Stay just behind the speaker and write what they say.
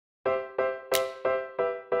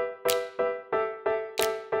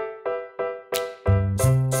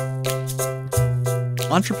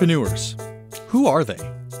Entrepreneurs. Who are they?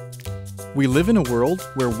 We live in a world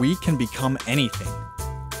where we can become anything.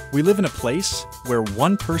 We live in a place where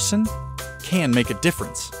one person can make a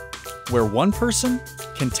difference, where one person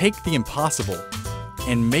can take the impossible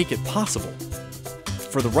and make it possible.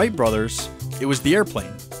 For the Wright brothers, it was the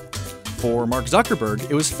airplane. For Mark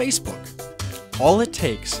Zuckerberg, it was Facebook. All it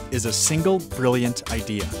takes is a single brilliant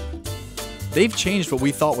idea. They've changed what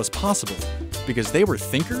we thought was possible because they were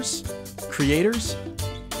thinkers, creators,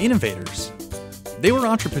 innovators. They were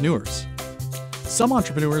entrepreneurs. Some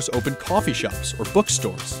entrepreneurs open coffee shops or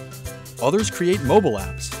bookstores. Others create mobile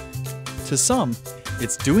apps. To some,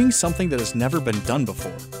 it's doing something that has never been done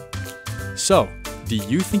before. So, do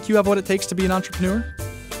you think you have what it takes to be an entrepreneur?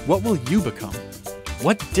 What will you become?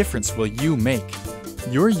 What difference will you make?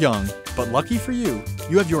 You're young, but lucky for you,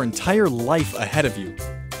 you have your entire life ahead of you.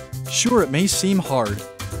 Sure, it may seem hard,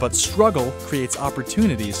 but struggle creates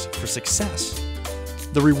opportunities for success.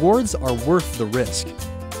 The rewards are worth the risk.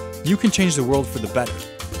 You can change the world for the better.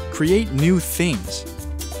 Create new things.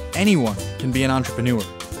 Anyone can be an entrepreneur,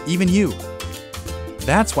 even you.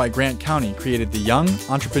 That's why Grant County created the Young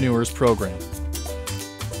Entrepreneurs Program.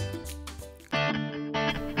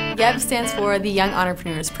 YEP stands for the Young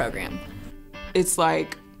Entrepreneurs Program. It's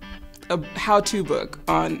like a how-to book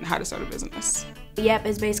on how to start a business. YEP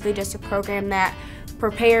is basically just a program that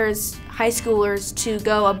prepares high schoolers to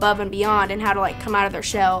go above and beyond and how to come out of their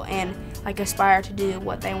shell and aspire to do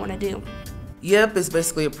what they want to do. YEP is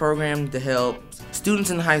basically a program to help students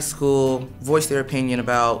in high school voice their opinion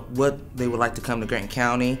about what they would like to come to Grant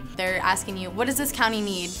County. They're asking you, what does this county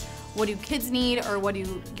need? What do kids need, or what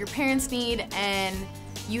do your parents need? And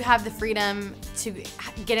you have the freedom to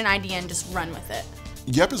get an idea and just run with it.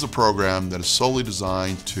 YEP is a program that is solely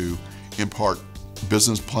designed to impart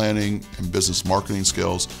business planning and business marketing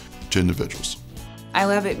skills to individuals. I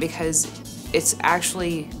love it because it's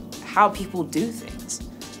actually how people do things.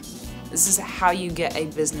 This is how you get a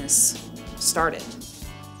business started.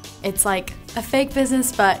 It's like a fake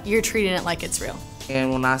business, but you're treating it like it's real.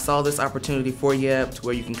 And when I saw this opportunity for YEP to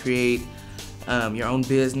where you can create your own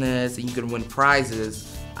business and you can win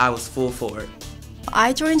prizes, I was full for it.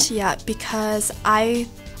 I joined YEP because I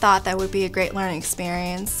thought that would be a great learning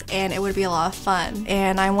experience and it would be a lot of fun.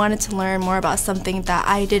 And I wanted to learn more about something that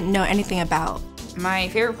I didn't know anything about. My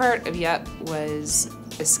favorite part of YEP was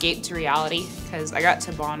escape to reality because I got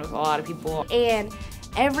to bond with a lot of people. And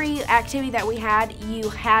every activity that we had, you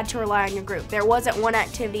had to rely on your group. There wasn't one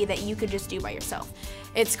activity that you could just do by yourself.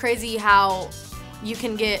 It's crazy how you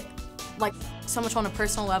can get so much on a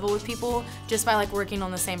personal level with people just by working on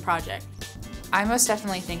the same project. I most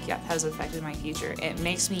definitely think YEP has affected my future. It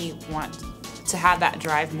makes me want to have that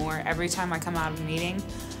drive more. Every time I come out of a meeting,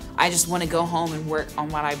 I just want to go home and work on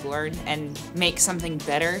what I've learned and make something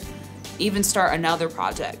better, even start another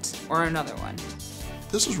project or another one.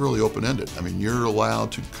 This is really open-ended. I mean, you're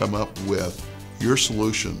allowed to come up with your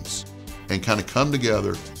solutions and kind of come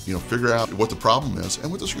together, figure out what the problem is and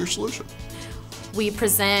what is your solution. We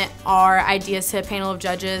present our ideas to a panel of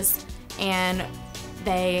judges, and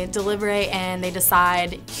they deliberate and they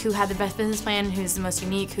decide who had the best business plan, who's the most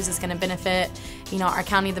unique, who's going to benefit, our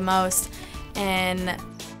county the most, and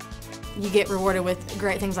you get rewarded with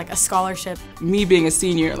great things like a scholarship. Me being a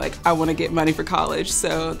senior, I want to get money for college,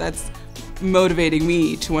 so that's motivating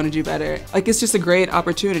me to want to do better. It's just a great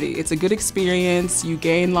opportunity. It's a good experience, you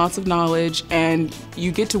gain lots of knowledge, and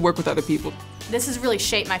you get to work with other people. This has really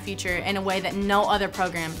shaped my future in a way that no other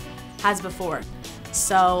program has before.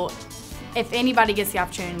 So if anybody gets the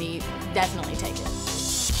opportunity, definitely take it.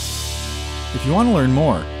 If you want to learn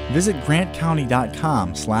more, visit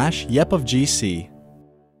grantcounty.com/YEPofGC.